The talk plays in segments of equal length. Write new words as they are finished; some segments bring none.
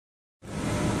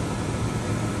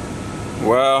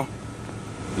Well,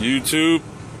 YouTube,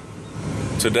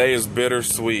 today is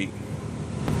bittersweet.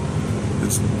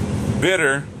 It's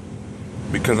bitter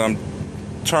because I'm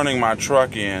turning my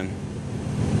truck in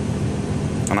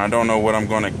and I don't know what I'm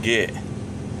gonna get.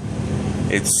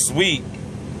 It's sweet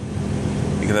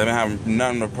because I've been having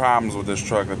none of the problems with this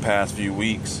truck the past few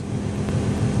weeks,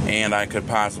 and I could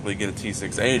possibly get a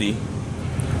T680.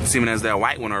 Seeing as that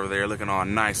white one over there looking all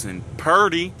nice and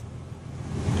purty,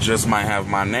 just might have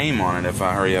my name on it if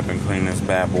I hurry up and clean this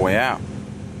bad boy out.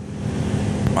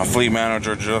 My fleet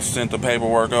manager just sent the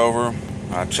paperwork over.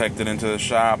 I checked it into the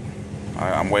shop.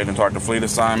 I'm waiting to start the fleet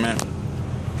assignment,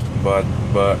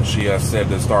 but she has said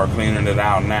to start cleaning it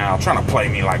out now. Trying to play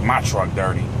me like my truck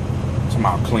dirty.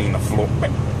 Somehow clean the floor.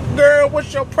 Girl,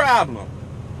 what's your problem?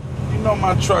 You know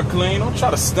my truck clean. Don't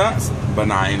try to stunt. But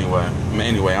nah,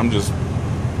 anyway, I'm just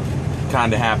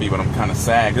kind of happy, but I'm kind of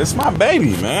sad. It's my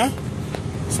baby, man.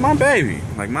 It's my baby.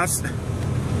 Like I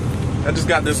just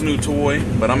got this new toy,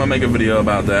 but I'm gonna make a video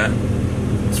about that.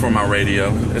 It's for my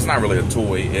radio. It's not really a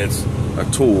toy, it's a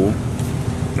tool.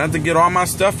 Not to get all my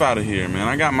stuff out of here, man.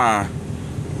 I got my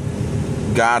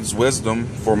God's wisdom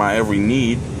for my every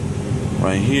need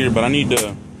right here, but I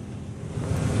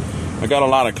got a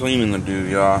lot of cleaning to do,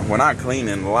 y'all. Well, not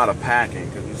cleaning, a lot of packing,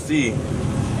 because you see,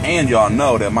 and y'all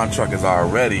know that my truck is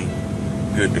already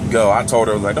good to go. I told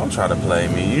her, I was like, don't try to play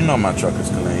me. You know my truck is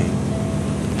clean.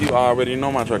 You already know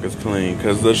my truck is clean,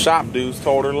 because the shop dudes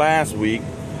told her last week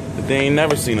that they ain't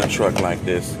never seen a truck like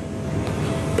this.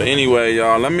 But anyway,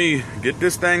 y'all, let me get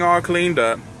this thing all cleaned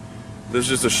up. This is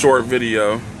just a short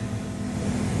video.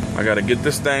 I gotta get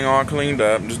this thing all cleaned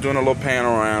up. Just doing a little pan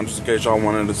around, just in case y'all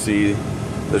wanted to see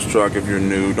this truck if you're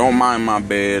new. Don't mind my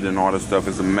bed and all this stuff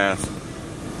is a mess.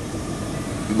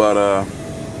 But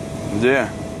yeah,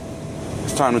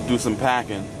 it's time to do some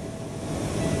packing.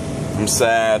 I'm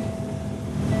sad,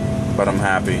 but I'm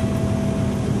happy.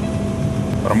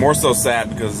 But I'm more so sad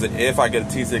because if I get a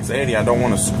T680, I don't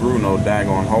want to screw no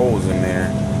daggone holes in there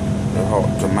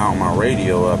to mount my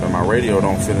radio up, and my radio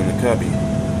don't fit in the cubby.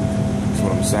 That's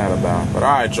what I'm sad about. But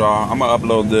alright, y'all, I'm going to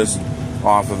upload this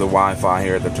off of the Wi-Fi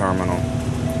here at the terminal.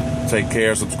 Take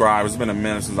care, subscribe. It's been a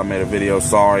minute since I made a video.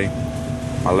 Sorry,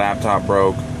 my laptop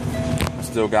broke. I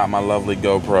still got my lovely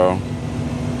GoPro.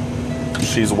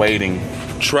 She's waiting.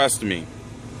 Trust me,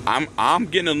 I'm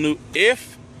getting a new,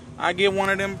 if I get one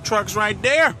of them trucks right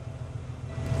there,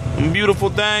 them beautiful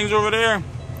things over there,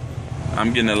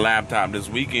 I'm getting a laptop this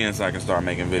weekend so I can start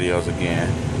making videos again.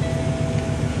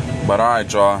 But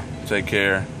alright, y'all, take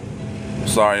care.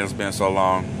 Sorry it's been so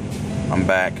long. I'm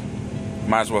back.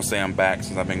 Might as well say I'm back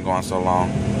since I've been gone so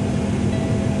long.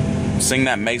 Sing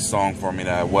that Mace song for me,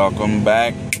 that welcome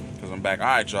back, because I'm back.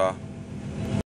 Alright, y'all.